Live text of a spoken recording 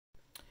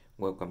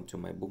Welcome to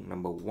my book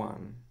number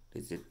 1.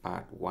 This is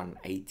part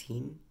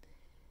 118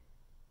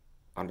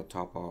 on the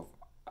top of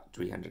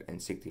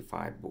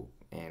 365 book.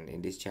 And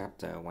in this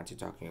chapter, I want to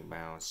talking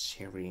about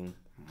sharing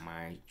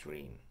my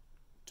dream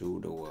to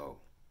the world.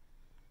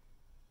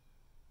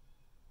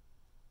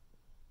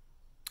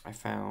 I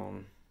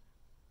found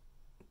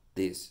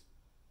this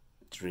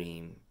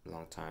dream a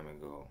long time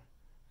ago,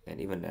 and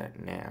even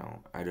that now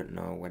I don't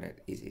know whether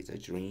it's a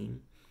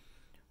dream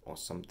or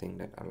something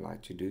that I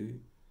like to do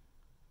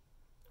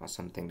or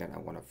something that I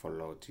want to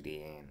follow to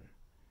the end.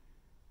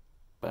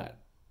 But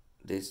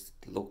this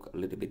look a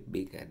little bit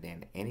bigger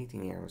than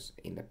anything else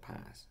in the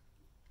past,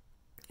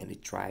 and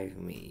it drives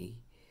me,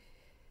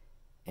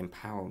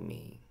 empower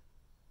me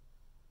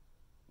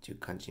to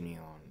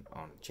continue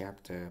on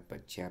chapter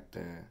by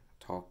chapter,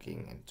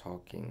 talking and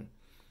talking.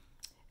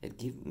 It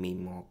gives me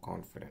more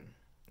confidence.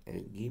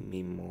 It gives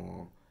me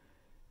more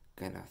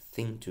kind of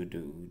thing to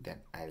do that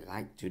I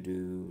like to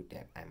do,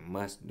 that I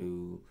must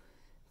do,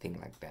 thing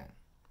like that.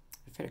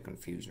 I'm very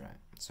confused, right?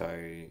 So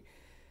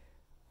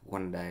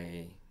one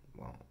day,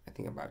 well, I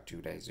think about 2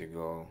 days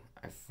ago,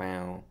 I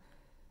found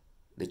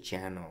the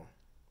channel,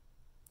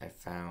 I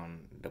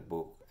found the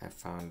book, I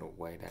found a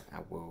way that I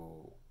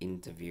will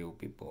interview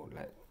people,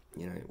 like,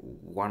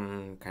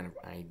 one kind of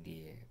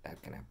idea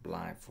that can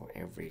apply for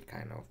every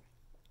kind of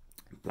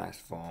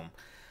platform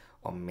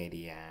or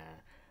media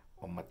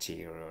or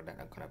material that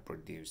I'm gonna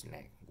produce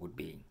next would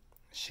be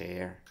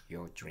share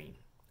your dream.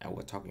 I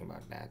was talking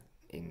about that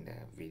in the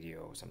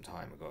video some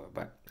time ago,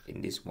 but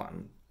in this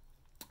one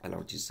I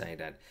want to say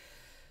that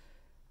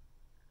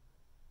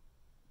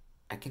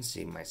I can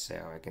see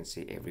myself, I can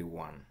see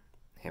everyone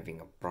having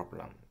a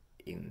problem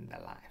in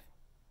their life.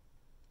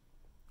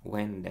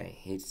 When they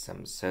hit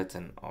some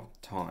certain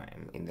of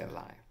time in their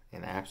life,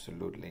 and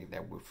absolutely they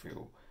will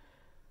feel,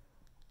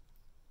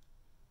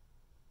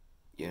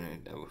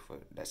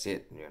 that's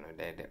it,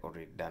 they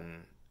already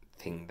done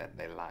thing that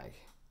they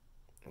like.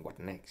 What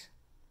next?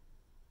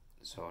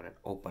 So that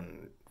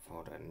open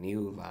for a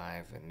new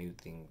life, a new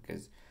thing,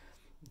 because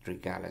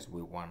regardless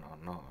we want or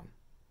not,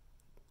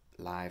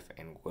 life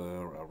and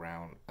world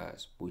around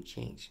us will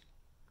change.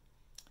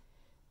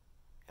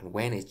 And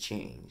when it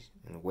changes,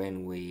 and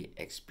when we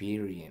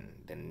experience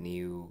the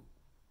new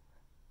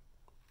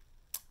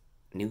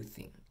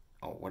thing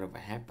or whatever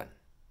happened,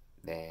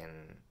 then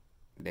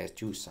there's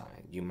two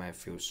sides. You might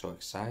feel so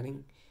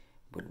exciting,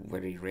 but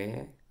very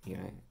rare,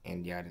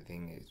 and the other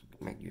thing is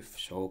make you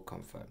so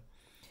comfort.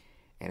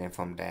 And then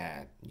from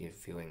that, you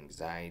feel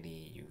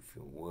anxiety, you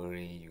feel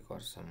worry, you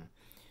got some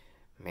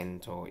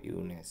mental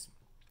illness,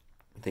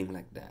 thing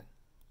like that.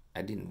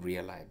 I didn't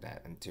realize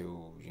that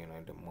until,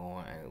 the more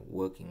I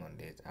working on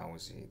this, I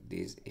would say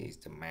this is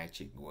the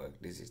magic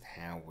work. This is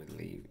how we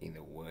live in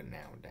the world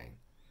nowadays.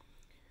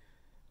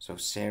 So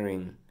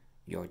sharing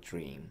your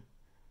dream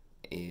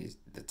is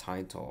the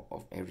title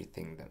of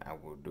everything that I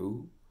will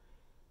do,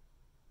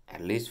 at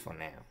least for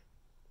now.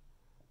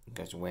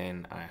 Because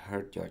when I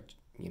heard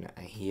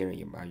I hear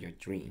about your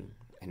dream,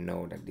 I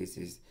know that this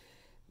is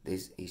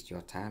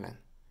your talent.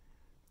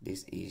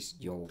 This is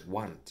your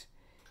want.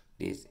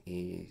 This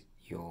is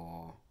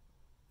your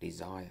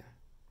desire.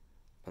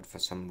 But for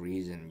some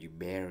reason you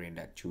bury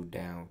that you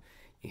down.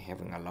 You're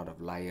having a lot of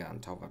layer on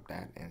top of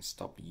that and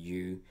stop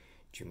you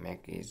to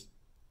make it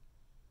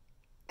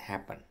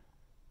happen.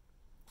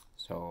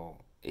 So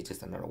it's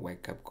just another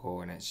wake up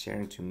call, and it's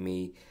sharing to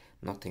me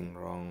nothing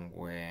wrong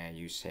where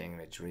you saying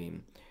the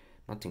dream.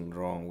 Nothing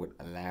wrong with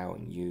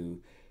allowing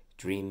you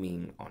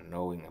dreaming or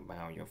knowing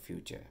about your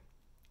future.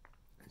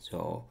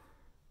 So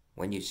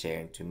when you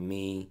share it to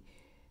me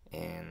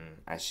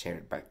and I share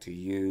it back to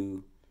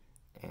you,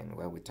 and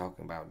while we're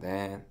talking about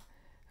that,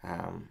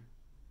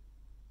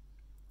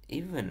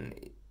 even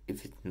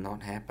if it's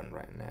not happened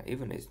right now,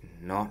 even if it's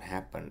not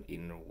happened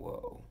in the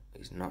world,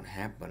 it's not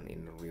happened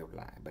in the real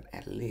life, but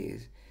at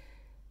least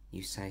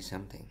you say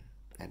something.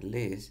 At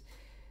least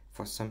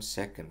for some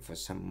second, for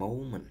some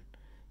moment,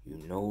 you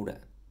know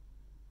that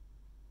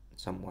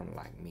someone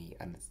like me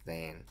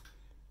understand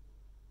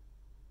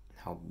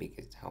how big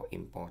it's, how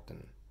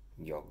important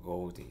your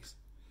goal is.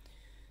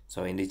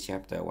 So in this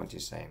chapter, I want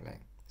to say,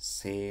 like,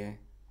 share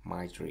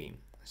my dream,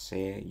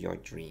 share your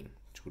dream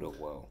to the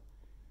world.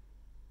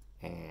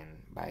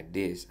 And by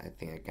this, I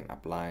think I can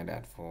apply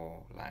that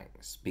for like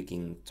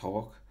speaking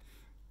talk,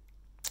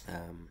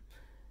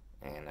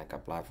 and I can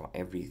apply for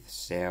every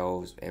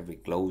sales, every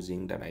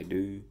closing that I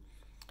do.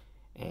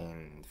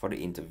 And for the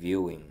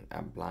interviewing,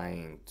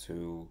 applying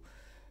to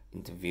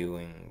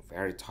interviewing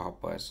very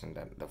top person.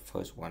 That the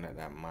first one that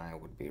I mind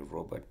would be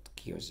Robert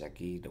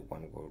Kiyosaki, the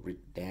one who will read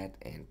that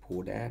and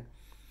pull that.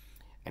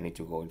 I need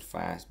to go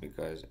fast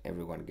because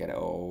everyone get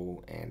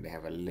old and they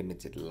have a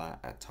limited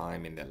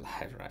time in their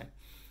life, right?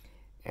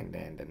 And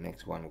then the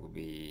next one will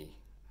be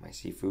my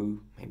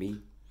Sifu,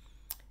 maybe,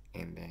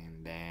 and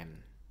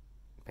then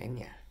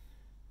Pena,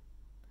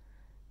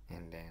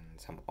 and then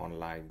some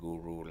online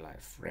guru like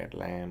Fred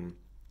Lam,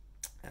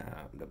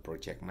 the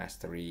Project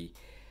Mastery,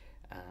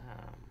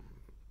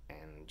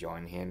 and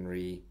John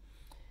Henry,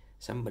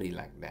 somebody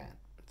like that,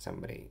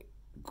 somebody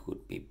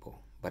good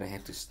people, but I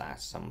have to start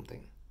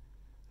something.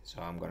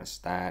 So I'm gonna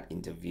start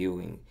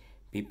interviewing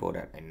people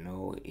that I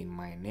know in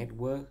my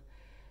network,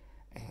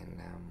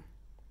 and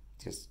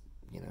just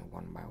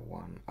one by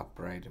one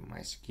upgrading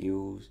my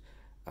skills,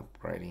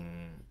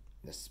 upgrading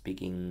the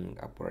speaking,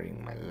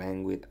 upgrading my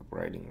language,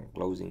 upgrading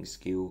closing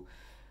skill,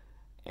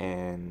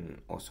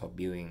 and also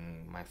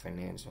building my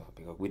financial,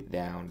 because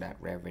without that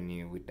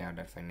revenue, without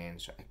that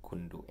financial, I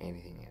couldn't do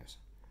anything else.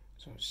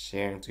 So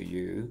sharing to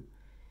you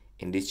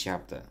in this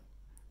chapter,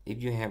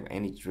 if you have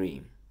any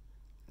dream,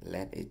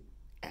 let it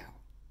out,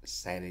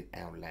 say it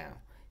out loud,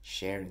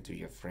 share it to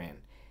your friend,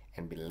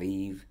 and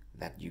believe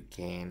that you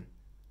can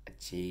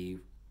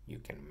achieve, you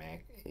can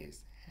make it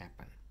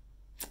happen.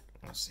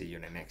 I'll see you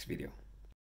in the next video.